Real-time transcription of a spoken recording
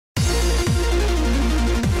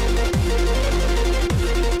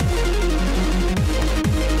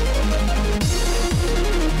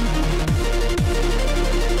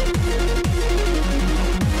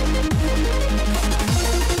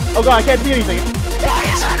Oh god, I can't see anything.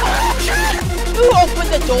 Who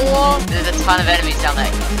opened the door? There's a ton of enemies down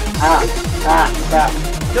there.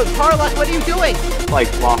 No, Tarluk, what are you doing?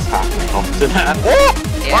 Like, lost half my health to that.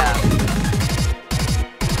 Yeah.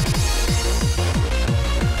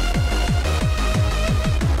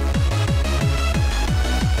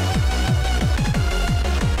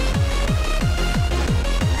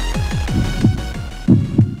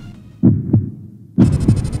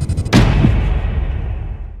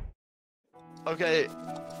 Okay,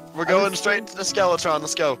 we're going straight to the Skeletron,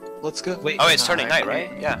 let's go. Let's go. Wait, Oh, it's turning night, right?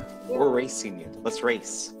 Yeah. We're racing you. Let's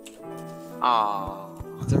race. Oh.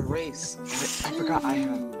 It's a race. I forgot I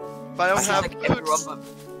have... If I don't have boots.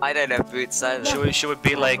 I don't have boots either. Should we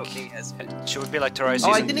be like Terraria season 2?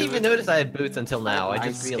 Oh, I didn't even notice I had boots until now. I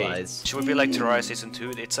just realized. Should we be like Terraria season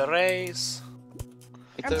 2? It's a race.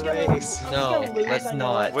 It's a race. No, let's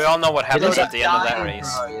not. We all know what happens Didn't at the end of that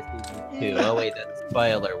race. Oh wait, that's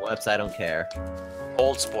spoiler. Whoops, I don't care.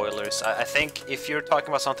 Old spoilers. I think if you're talking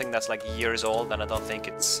about something that's like years old, then I don't think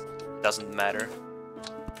doesn't matter.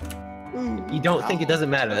 You don't think it doesn't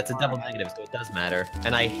matter? That's a double negative, so it does matter.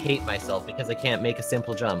 And I hate myself because I can't make a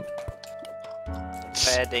simple jump.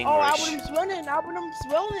 Bad English. Oh, Album's winning.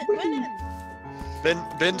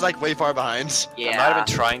 Ben's like way far behind. I'm not even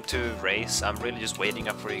trying to race. I'm really just waiting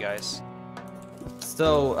up for you guys.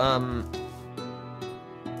 So,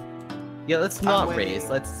 yeah, let's not race.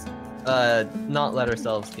 Let's, not let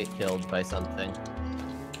ourselves get killed by something.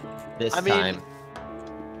 This time.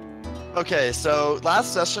 Okay, so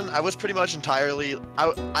last session I was pretty much entirely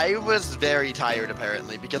I was very tired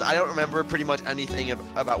apparently because I don't remember pretty much anything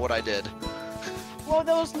about what I did. Well,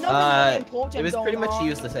 there was nothing important. It was pretty much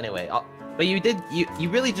useless anyway. But you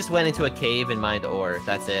really just went into a cave and mined ore.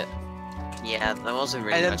 That's it. Yeah, that wasn't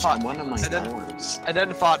really much. One of my ores. And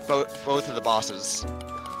then fought both of the bosses.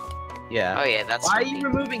 Yeah. Oh yeah, that's. Why are you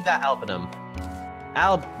removing that albinum?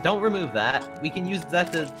 Al, don't remove that. We can use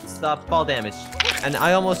that to stop fall damage. And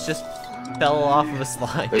I almost just fell off of a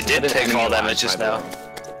slide. It did take fall damage just now.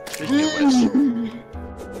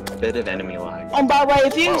 A bit of enemy lag. By the way,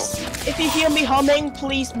 if you hear me humming,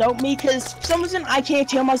 please note me, because for some reason I can't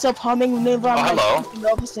hear myself humming whenever I'm like,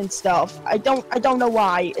 nervous and stuff. I don't know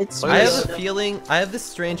why. It's. I have a feeling. I have this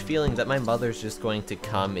strange feeling that my mother's just going to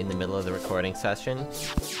come in the middle of the recording session.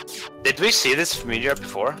 Did we see this familiar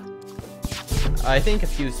before? I think a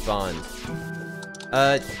few spawned.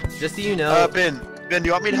 Just so you know. Ben, do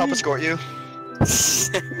you want me to help escort you?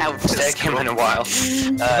 That came in a while.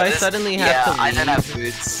 If I suddenly have to leave... I don't have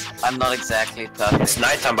boots. I'm not exactly perfect. It's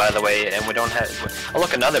nighttime, by the way, and we don't have. Oh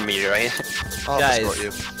look, another meteorite. I'll escort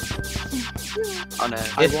you. Oh no.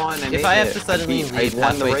 If I have to suddenly leave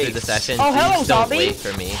halfway through the session, please don't wait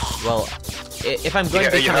for me. Well, if I'm going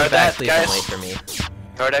to be coming back, please don't wait for me.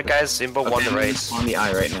 Heard that, guys? Simba won the race. On the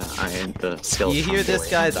eye right now. I am the skill. You hear this,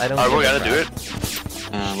 guys? I don't. Are we gonna do it?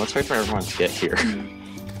 Let's wait for everyone to get here.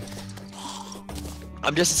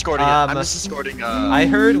 I'm just escorting. I'm just escorting. I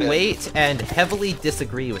heard wait and heavily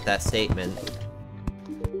disagree with that statement.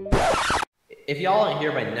 If y'all aren't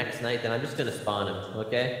here by next night, then I'm just gonna spawn him.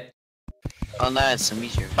 Okay? Oh no, it's a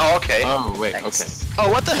meteor. Oh okay. Oh wait. Okay. Oh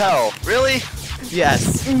what the hell? Really?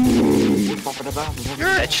 Yes.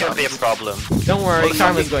 That should be a problem. Don't worry,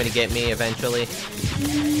 Karma's going to get me eventually.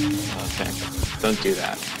 Okay. Don't do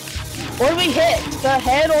that. What do we hit? The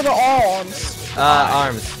head or the arms?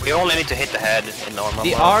 Arms. We only need to hit the head in normal.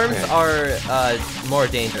 The arms are more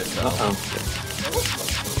dangerous though.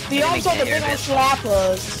 The arms are the big old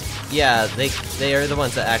slappers. Yeah, they are the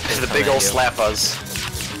ones that actually. The big old slappers.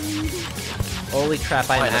 Holy crap!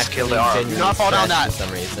 I'm actually Do not fall down that. for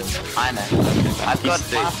some reason. I know. I've got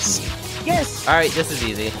buffs. Yes. All right, this is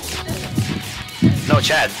easy. No,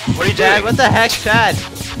 Chad. What are you doing? Chad, what the heck, Chad?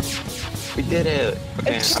 We did it.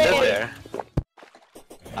 Okay. Still there.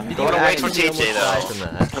 I'm going to wait for TJ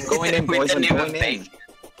though. I'm going in, boys. I'm going in.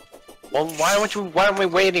 Well, why aren't we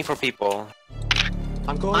waiting for people?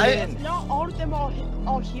 I'm going in. Not all of them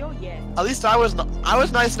are here yet. At least I was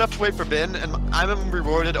nice enough to wait for Ben, and I'm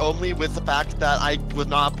rewarded only with the fact that I was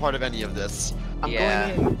not part of any of this. I'm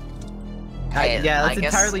going in. Yeah, that's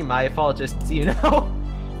entirely my fault. Just so you know.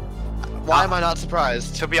 Why am I not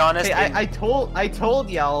surprised? To be honest, hey, I told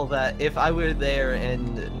y'all that if I were there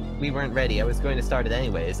and we weren't ready, I was going to start it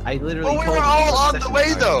anyways. I literally. Well, we were all on the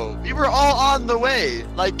way though. We were all on the way.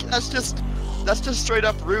 Like that's just straight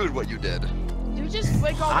up rude what you did. You just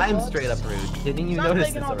break all the I'm books. straight up rude. Didn't you Stop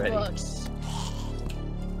notice breaking this all the already? books.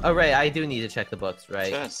 Oh right, I do need to check the books,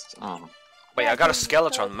 right? Wait, I got a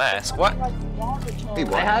skeleton mask. What?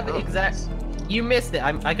 I have exact. You missed it.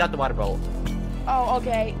 I got the water bolt. Oh,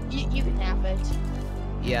 okay. You can have it.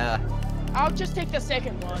 Yeah. I'll just take the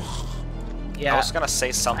second one. Yeah. I was gonna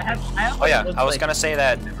say something. have Oh yeah, looks I was like gonna say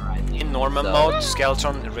that in normal so- mode,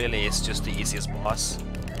 Skeletron really is just the easiest boss.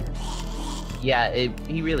 Yeah,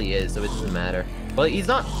 he really is, so it doesn't matter. Well, he's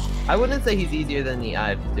not. I wouldn't say he's easier than the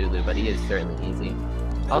Eye of Cthulhu, but he is certainly easy.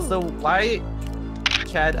 Also, why,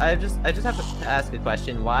 Chad? I just have to ask a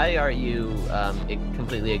question. Why are you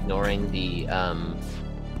completely ignoring the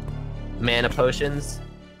mana potions?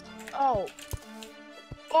 Oh.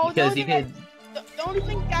 Oh, Because you can. The only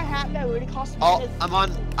thing I have that really costs me Oh, is...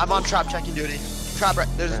 I'm on trap checking duty. Trap.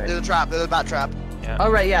 There's a trap. There's a bat trap. Yeah.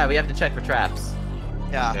 Oh right, yeah, we have to check for traps.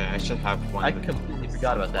 Yeah. Yeah, I should have one. I completely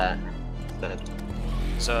forgot about that.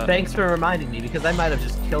 So Thanks for reminding me, because I might have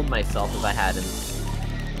just killed myself if I hadn't.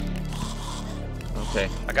 Okay.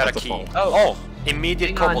 I got a that's key. fault. Oh, immediate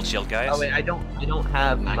Hang cobalt on. shield, guys. Oh wait, I don't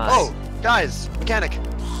have my. Oh, guys, mechanic.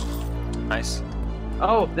 Nice.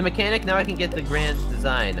 Oh, the mechanic. Now I can get the grand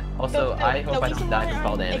design. Also, I hope I don't die from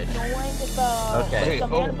fall damage. Okay. The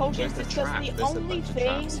Oh, mana potions there's is a because trap. the There's a only bunch of thing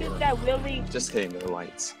traps here. that really Just hitting the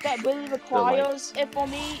lights. requires it for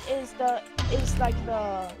me is the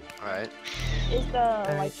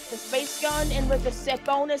space gun, and with the set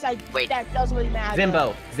bonus Wait. that doesn't really matter.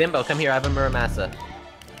 Zimbo, come here. I have a Muramasa.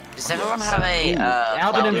 Does everyone have a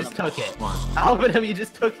Albinum platinum? just took it. Albinum, you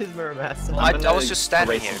just took his Muramasa. I was just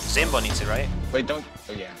standing erase here. it. Zimbo needs it, right? Wait, don't.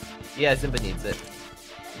 Oh yeah. Yeah, Zimba needs it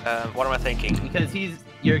What am I thinking? because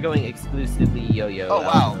you're going exclusively yo-yo. Oh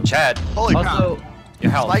wow. Chad, Holy crap. Also,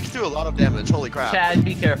 your health. Spikes do a lot of damage. Holy crap. Chad,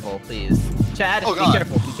 be careful, please. Chad, Oh, be God.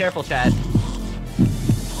 careful. Be careful, Chad.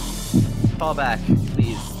 Fall back,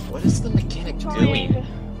 please. What is the mechanic doing?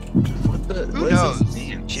 What the? Who what is knows? this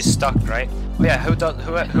thing? She's stuck, right? Oh yeah, who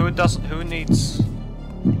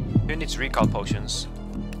needs recall potions?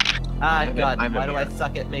 Ah, I'm a- God, I'm a why do I mirror.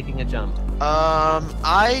 suck at making a jump?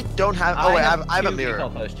 I don't have. Oh wait, I have a two mirror. recall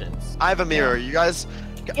potions. I have a mirror. You guys.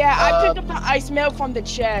 Yeah, I picked up the ice milk from the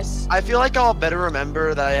chest. I feel like I'll better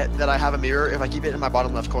remember that I have a mirror if I keep it in my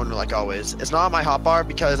bottom left corner like always. It's not on my hotbar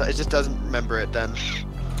because it just doesn't remember it then.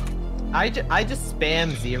 I just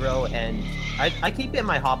spam 0 and I keep it in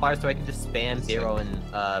my hotbar so I can just spam 0 and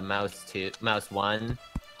mouse 1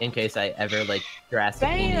 in case I ever like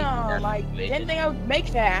drastically need Damn, that like, situation. didn't think I would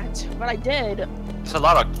make that, but I did. There's a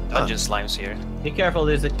lot of dungeon slimes here. Be careful,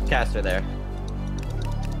 there's a caster there.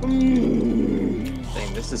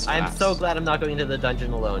 Dang, this is I'm fast. so glad I'm not going into the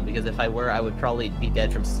dungeon alone because if I were, I would probably be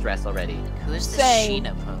dead from stress already. Who's the Same.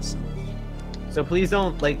 Sheena person? So please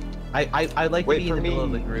don't like. I like to Wait be in for the middle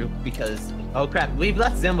of me. the group because we've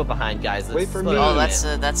left Zimba behind, guys. Let's Wait for slow me. down Oh, a that's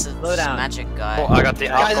minute. a Slow down. magic guy. Oh, I got the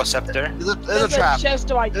Guys, Aqua Scepter. There's a trap. Chest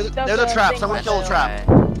to like, There's a trap. Someone kill the trap.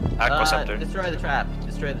 Aqua Scepter. Destroy the trap.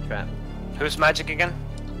 Destroy the trap. Who's magic again?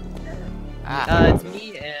 Ah, It's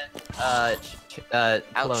me and Colonial.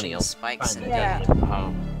 ouching spikes Fine, in Yeah. it.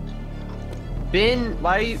 Oh. Bin,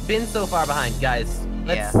 why are you been so far behind, guys?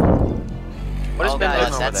 Let's. What is Oh, Ben guys,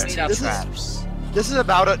 doing over that's there? two This is- traps. This is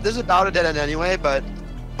about a dead end anyway, but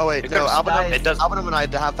oh wait, It no, does- Albinum, it does- Albinum and I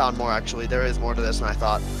have found more actually. There is more to this than I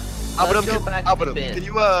thought. Let's Albinum, go back to Albinum, bin.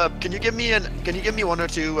 can you give me 1 or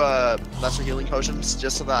 2 lesser healing potions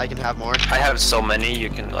just so that I can have more? I have so many, you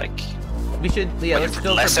can like... We should. Yeah, let's go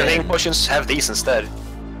for lesser healing Bin. potions, have these instead.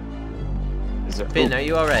 Is there? Bin, are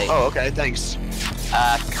you alright? Oh, okay, thanks.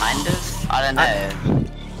 Kind of. I don't know.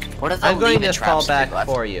 What are the I'm going to lever fall traps back do?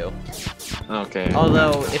 I've- for you. Okay.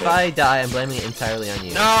 Although, okay. if I die, I'm blaming it entirely on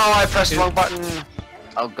you. No, I pressed the wrong button.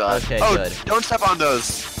 Oh god. Okay, Oh, good. don't step on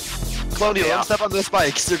those. Colonial, Yeah. don't step on the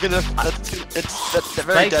spikes. You're gonna. That's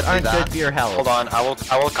very Spikes deadly. aren't That. good for your health. Hold on, I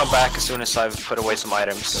will come back as soon as I've put away some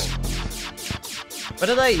items. What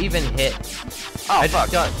did I even hit? Oh I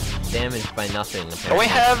fuck. just got damaged by nothing. Do we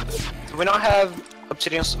Apparently. do we not have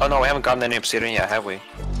obsidian? Oh no, we haven't gotten any obsidian yet, have we?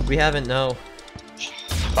 We haven't. No.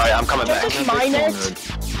 Alright, I'm coming back. Just mine it.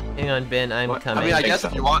 Hang on, Ben. I'm What? coming. I mean, I think guess so.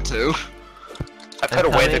 if you want to. I put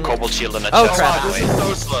I'm away the coming. cobalt shield in the Oh, chest. crap. Wow, by this the way. is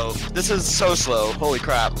so slow. This is so slow. Holy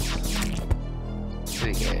crap. Here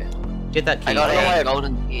we go. Get that key. I got Yeah. a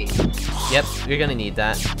golden key. Yep, you're gonna need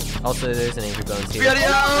that. Also, there's an anchor bones here.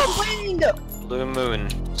 Video! Blue moon.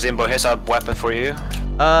 Zimbo, here's a weapon for you.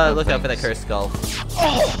 Look out for that cursed skull.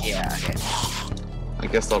 Yeah, okay. I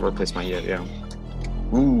guess I'll replace my yeah.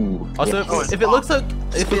 Ooh. Also, yes. if it looks like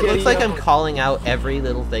Spaghetti-o. I'm calling out every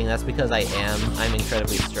little thing, that's because I am. I'm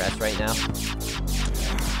incredibly stressed right now.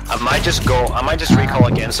 I might just recall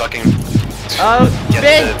again so I can get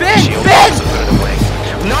Ben, the Ben, shield Ben! so put it away.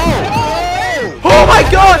 No! Oh my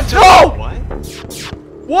God! No!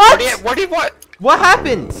 What? What? What? What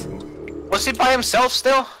happened? Was he by himself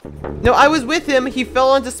still? No, I was with him. He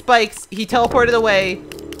fell onto spikes. He teleported away,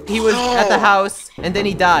 he was at the house, and then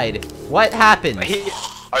he died. What happened? Are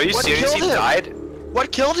you What serious? He killed him? died?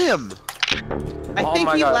 What killed him? I Oh think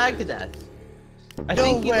my he God. lagged to death. I No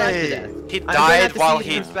think he lagged way. to death. He I'm gonna have died to while see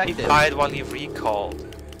he his perspective. died while he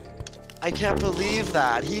recalled. I can't believe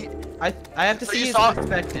that. I have to So see you his saw-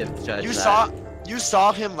 perspective, Judge. You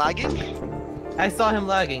saw him lagging? I saw him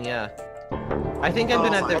lagging, yeah. I think I'm Oh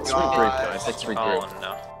gonna have my to God. Regroup, guys. Let's regroup. Oh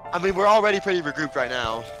no. I mean, we're already pretty regrouped right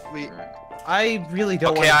now. I really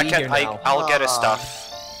don't Okay, want I to be can. here now. I'll get his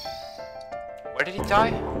stuff. Where did he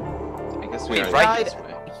die? I guess Wait, we are right this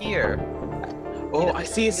way. Here. Oh, I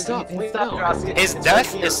see his stuff. his Wait, stuff no, dropped. I see it. His It's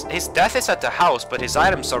death right is at the house, but his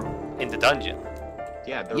items are in the dungeon. here.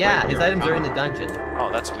 Yeah, they're Yeah, right his here. items are in the dungeon. Oh,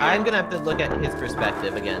 that's weird. I'm gonna have to look at his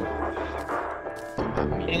perspective again.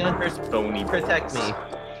 Hang on, Phony protect boys. me.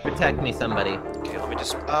 Protect me, somebody. Okay, let me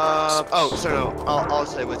just. Oh, so no. I'll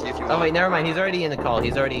stay with you if you want. Oh wait, never mind. He's already in the call.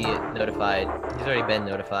 He's already notified. He's already been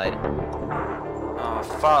notified. Oh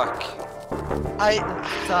fuck.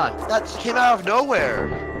 Sucks. That came out of nowhere.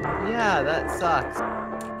 Yeah, that sucks.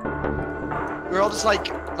 We're all just like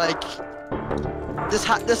this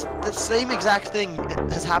same exact thing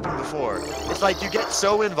has happened before. It's like you get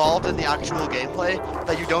so involved in the actual gameplay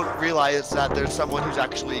that you don't realize that there's someone who's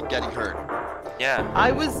actually getting hurt. Yeah.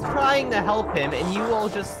 I was trying to help him, and you all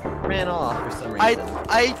just ran off for some reason.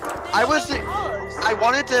 I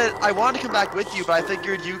wanted to come back with you, but I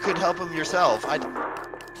figured you could help him yourself. I fuck.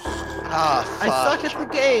 suck at the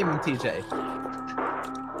game, TJ.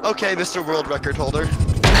 Okay, Mr. World Record holder.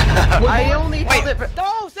 I only held it for.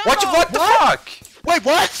 No, What the fuck? Wait,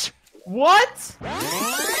 what? What?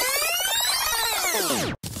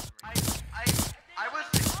 I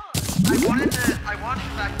wanted to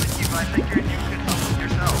come back with you, but I figured you could help him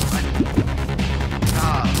yourself. I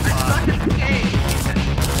suck at the game.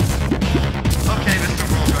 Okay, Mr.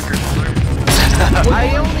 World Record holder. I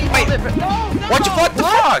only held it for. What the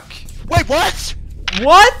fuck? Wait, what?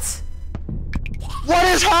 What? What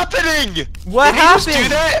is happening? What Did he just happened? do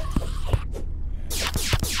that?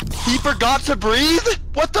 He forgot to breathe?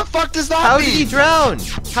 What the fuck does that How mean? did he drown?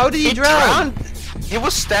 How did he drown? He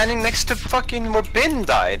was standing next to fucking where Ben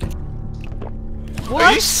died. What?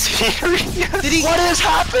 Are you serious? Did he? What is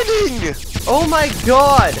happening? Oh my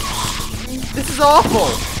god! This is awful.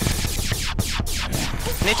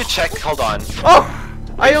 I need to check. Hold on. Oh!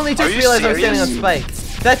 I only Are just you realized I was standing on serious?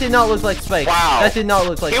 spikes. That did not look like spikes. Wow. That did not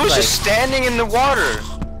look like He spikes. was just standing in the water.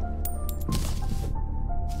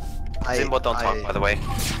 Zimbo, don't talk, by the way.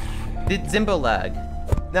 Did Zimbo lag?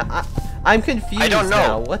 Now I'm confused I don't know.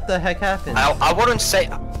 now. What the heck happened? I wouldn't say.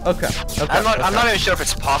 Okay. I'm not even sure if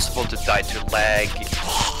it's possible to die to lag.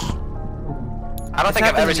 I don't think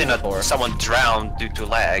I've ever happened to seen me before. someone drown due to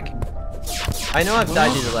lag. I know I've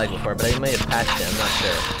died due to lag before, but I may have patched it. I'm not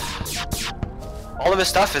sure. All of his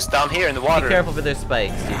stuff is down here in the water. Be careful for their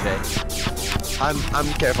spikes, DJ. I'm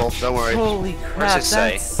careful, don't worry. Holy Where's crap! it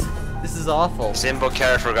say? This is awful. Zimbo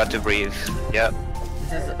Care forgot to breathe. Yep.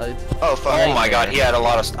 This is Oh fuck. Oh my god, he had a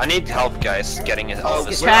lot of. I need help, guys, getting his all of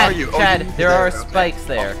his. Where Chad, are you? Oh, Chad, you're there there, are okay. spikes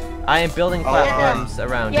there. I am building platforms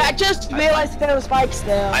around Yeah, I it. just realized there was spikes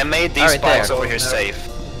there. I made these Alright, spikes there. over here safe.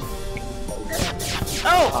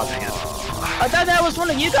 Oh! I thought that was one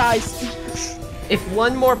of you guys. If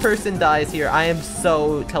one more person dies here, I am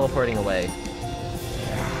so teleporting away.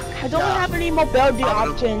 I don't have any mobility I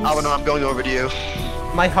options. don't know, I'm going over to you.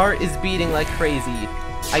 My heart is beating like crazy.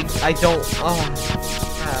 I don't.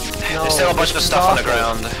 Oh. Crap. No, There's still a bunch of this is stuff on the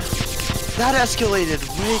awful. ground. That escalated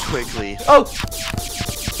way quickly. Oh!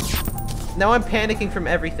 Now I'm panicking from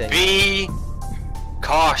everything. Be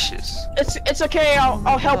cautious. It's okay.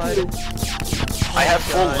 I'll help you. I have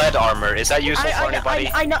full lead armor. Is that useful for anybody?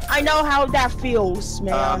 I know how that feels,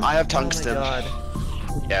 man. I have Oh my tungsten. god.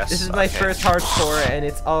 Yes. This is my okay. first hardcore and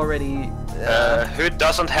it's already. Who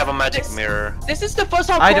doesn't have a magic This- mirror? This is the first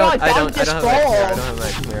time I don't this have a magic mirror. I fall. don't have a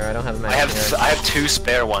magic mirror. I don't have a I magic mirror. have 2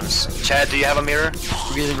 spare ones. Chad, do you have a mirror?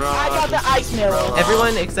 I got the ice mirror.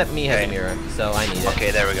 Everyone except me has a Okay. mirror, so I need it.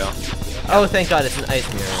 Okay, there we go. Oh, thank God, it's an ice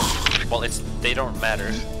mirror. Well, they don't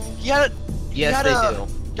matter. He had a, Yes, had they a- do.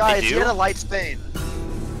 Guys, They he do? had a light Spain.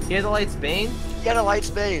 Here's a light Spain. He had a light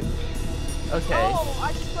Spain. Okay. Oh,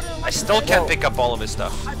 I just put it in I still my can't pick up all of his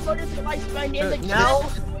stuff. I put it in my spine in the Now-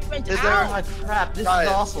 chest. We went Is there- out. Oh crap, this Guys.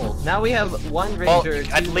 is awful. Now we have one Well, ranger.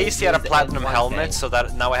 at two least he had a rangers, platinum and one helmet, tank. so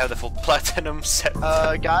that now I have the full platinum set.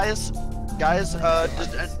 Guys,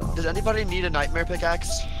 does anybody need a nightmare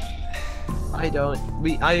pickaxe? I don't.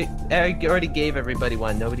 I already gave everybody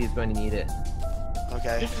one. Nobody's going to need it.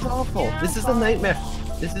 Okay. This is awful. This is a nightmare.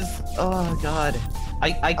 This is. Oh God. I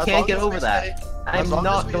As long can't get as over we that. stay- I'm long as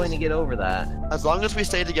not we- going to get over that. As long as we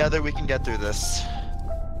stay together, we can get through this.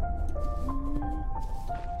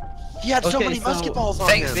 He had so Okay, many so- musket balls on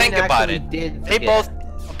Think him. think Finn about actually it. did They forget. both.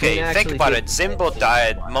 Okay, Finn think actually about did- it. Zimbo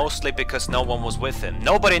died mostly because no one was with him.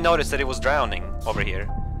 Nobody noticed that he was drowning over here.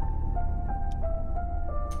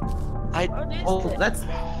 What is Well, this? that's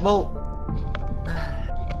well.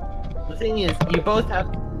 The thing is, you both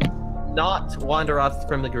have to not wander off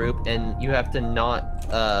from the group, and you have to not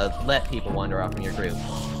let people wander off from your group.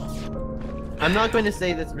 I'm not going to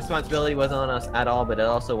say this responsibility wasn't on us at all, but it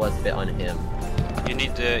also was a bit on him. You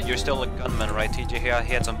need to. You're still a gunman, right, TJ?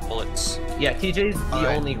 He had some bullets. Yeah, TJ's the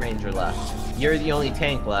Alright. only ranger left. You're the only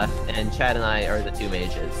tank left, and Chad and I are the 2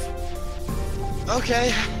 mages.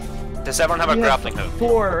 Okay. Does everyone have a You grappling hook?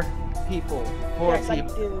 4 people. 4 Yes, I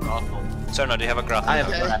people. do. So no, do you have a grappling I have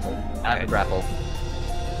hook? a grapple. I have a grapple.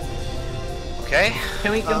 Okay.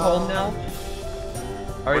 Can we go home now?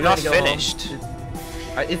 Are We're we not gonna go home? finished.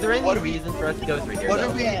 Is there any What are we- reason for us to go through here? What though?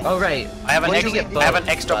 are we? Oh right. I have an When extra. do we I have get an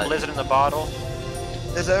extra bugs? blizzard in the bottle.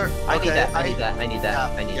 Is there? I need okay, that. I need that. I need that.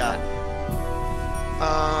 yeah, I need yeah.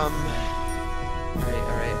 that.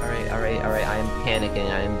 Alright. I am panicking.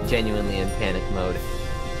 I am genuinely in panic mode.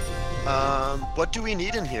 What do we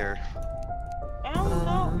need in here? I don't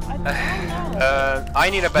know. I don't know. I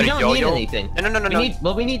need a better We don't yo-yo. need anything.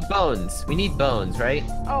 No. We need bones. We need bones, right?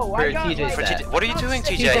 Oh, for I got TJ's like, set. What are you doing,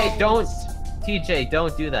 six TJ? TJ,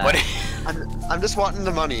 don't do that. What? I'm just wanting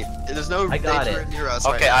the money. There's no I got nature it. near us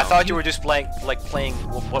Okay, right I now. thought you were just playing running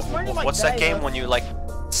like what's that that, game yeah. when you like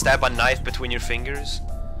stab a knife between your fingers?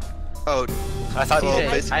 Oh, I thought Well, you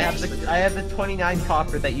did. basically- I have the 29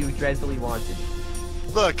 copper that you dreadfully wanted.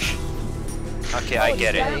 look. Okay, I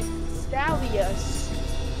get it. Stallius.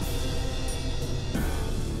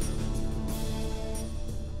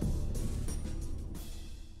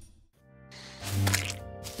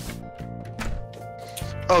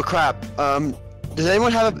 Oh crap. Does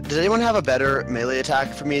anyone have a better melee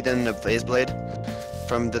attack for me than the phase blade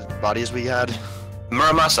from the bodies we had?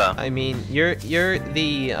 Muramasa. I mean, you're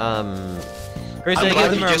the First, I'm I glad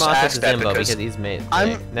give the you just Muramasa to asked that Zimbo because because he's made.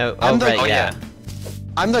 I'm- no. I'm Oh the- right, Oh yeah. yeah.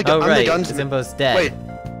 I'm the Oh I'm the right, guns. Zimbo's dead. Wait.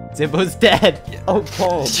 Zimbo's dead. Oh,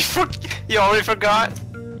 Paul. You already forgot.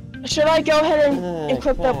 Should I go ahead and Oh,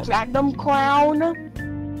 equip the fuck. platinum crown?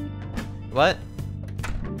 What?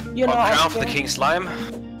 You know, Crown for the okay. King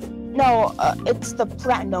Slime. No, it's the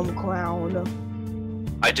platinum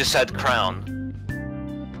crown. I just said crown.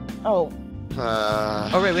 Oh, Oh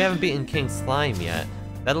right, we haven't beaten King Slime yet.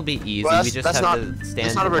 That'll be easy. Well, we that's- just that's have not- to stand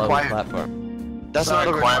that's not a below the requirement. platform. That's Not not a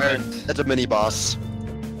a requirement. requirement. That's a mini boss.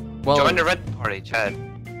 Well, Join the red party, Chad.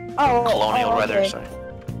 oh, Colonial, oh, rather. okay. Sorry.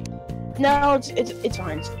 No, it's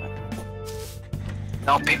fine. It's fine.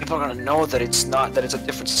 Now people are gonna know that it's not. That it's a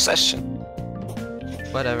different session.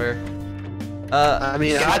 whatever. I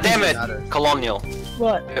mean, God damn it, matter. Colonial.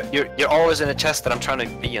 What? You're always in a chest that I'm trying to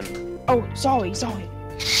be in. Oh, sorry.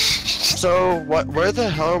 So where the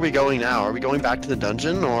hell are we going now? Are we going back to the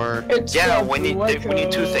dungeon or? It's Yeah, gonna we be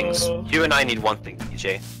need two things. You and I need one thing,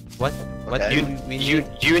 TJ. What? What Okay. do we need?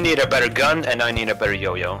 You need a better gun, and I need a better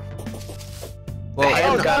yo-yo. Well, I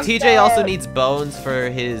am not- TJ also needs bones for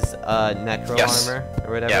his necro Yes. armor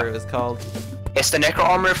or whatever Yeah. it was called. Is the necro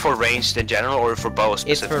armor for ranged in general, or for bow It's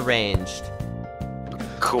specific? for ranged.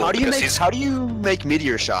 Cool. How do you because make he's how do you make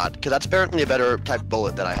meteor shot? Because that's apparently a better type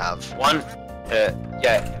bullet that I have. one.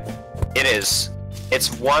 Yeah, it is.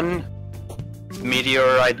 It's one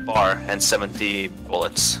meteorite bar and 70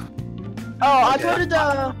 bullets. Oh, I Okay. put it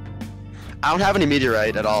I don't have any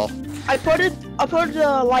meteorite at all. I put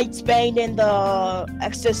the light bane in the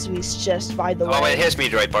accessories chest, by the way. Oh wait, here's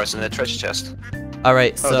meteorite bars in the treasure chest. All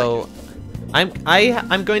right, Oh, so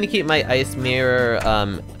I'm going to keep my ice mirror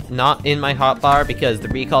not in my hotbar because the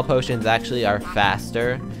recall potions actually are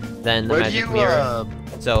faster than the Where do magic you mirror.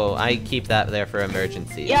 So I keep that there for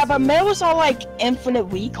emergencies. Yeah, but mirrors are like infinite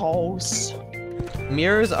recalls.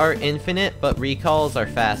 Mirrors are infinite, but recalls are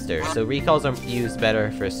faster. So recalls are used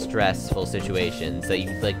better for stressful situations that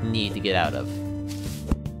you like need to get out of.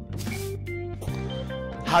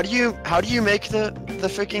 How do you make the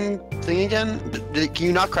freaking thing again? Can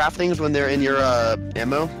you not craft things when they're in your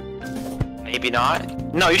ammo? Maybe not.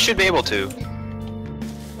 No, you should be able to.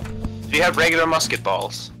 Do you have regular musket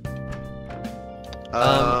balls?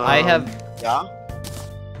 I have Yeah.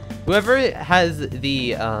 whoever has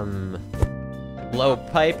the blow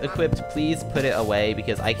pipe equipped, please put it away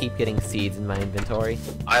because I keep getting seeds in my inventory.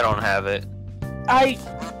 I don't have it. I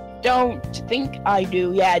don't think I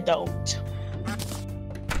do. Yeah, I don't.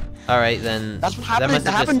 All right, then. That's what That happened. must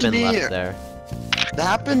That have happened just to been me. left there. That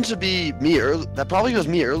happened to be me early. That probably was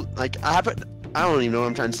me early. Like I don't even know what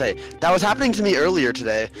I'm trying to say. That was happening to me earlier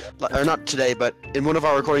today, or not today, but in one of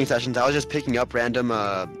our recording sessions, I was just picking up random.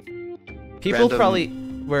 People Random probably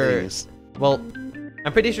were, things. well,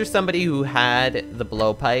 I'm pretty sure somebody who had the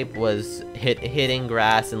blowpipe was hitting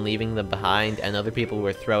grass and leaving them behind, and other people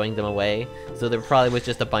were throwing them away. So there probably was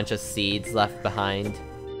just a bunch of seeds left behind.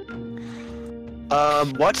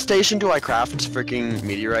 What station do I craft freaking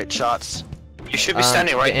meteorite shots? You should be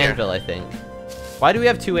standing right the here. anvil, I think. Why do we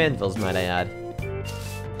have 2 anvils, might I add?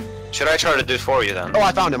 Should I try to do it for you then? Oh,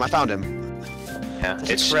 I found him. Yeah,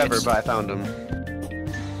 It's forever, but I found him.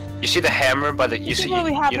 You see the hammer by the you see what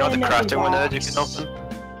we have you know the in every crafting window that you box. can open?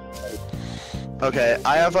 Okay,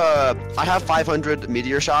 I have 500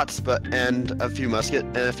 meteor shots, and a few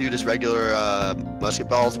just regular musket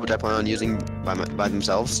balls, which I plan on using by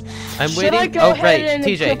themselves. I'm Should waiting. I go Oh, ahead right, and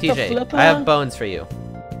equip the TJ. flipper? I have bones for you.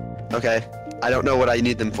 Okay, I don't know what I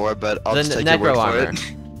need them for, but I'll The just take your word necro for armor. it.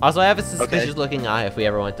 Also, I have a suspicious looking eye if we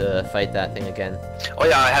ever want to fight that thing again. Oh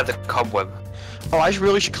yeah, I have the cobweb. Oh, I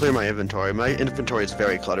really should clear my inventory. My inventory is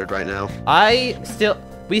very cluttered right now.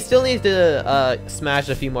 We still need to smash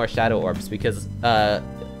a few more shadow orbs because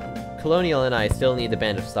Colonial and I still need the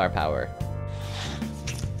Band of Star Power.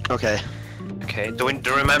 Okay. Okay. Do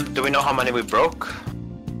we know how many we broke?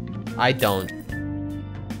 I don't.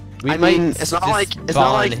 We I might mean, it's not just like- it's not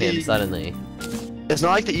spawn like him the- suddenly. It's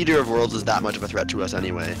not like the Eater of Worlds is that much of a threat to us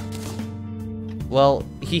anyway. Well,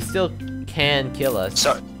 he still can kill us.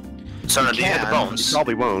 So do you have the bones? He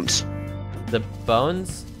probably won't. The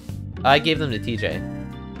bones? I gave them to TJ.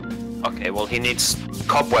 Okay, well he needs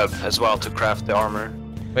cobweb as well to craft the armor.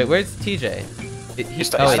 Wait, where's TJ?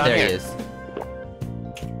 He's Oh wait, down there he here. is.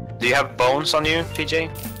 Do you have bones on you, TJ?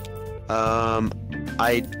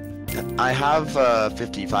 I have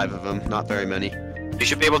 55 of them, not very many. You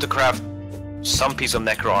should be able to craft some piece of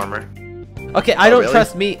necro armor. Okay, I don't really?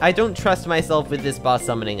 trust me. I don't trust myself with this boss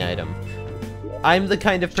summoning item. I'm the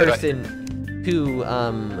kind of Should I- person who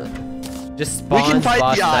just We can spawns fight the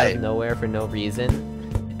bosses out eye. of nowhere for no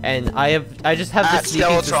reason, and I just have At this sneaking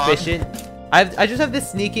Skeletron. suspicion. I just have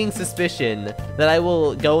this sneaking suspicion that I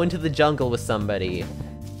will go into the jungle with somebody,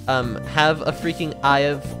 have a freaking Eye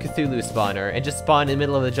of Cthulhu spawner, and just spawn in the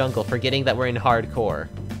middle of the jungle, forgetting that we're in hardcore.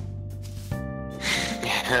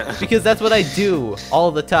 Because that's what I do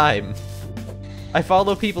all the time. I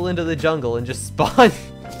follow people into the jungle and just spawn.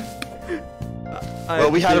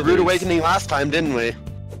 Well, we had a rude Cthulhus. awakening last time, didn't we?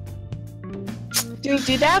 Do you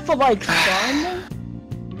do that for like fun?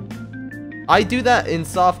 I do that in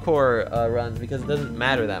softcore runs because it doesn't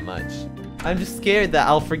matter that much. I'm just scared that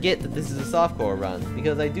I'll forget that this is a softcore run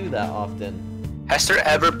because I do that often. Has there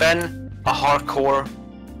ever been a hardcore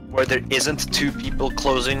where there isn't 2 people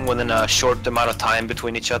closing within a short amount of time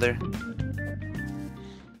between each other?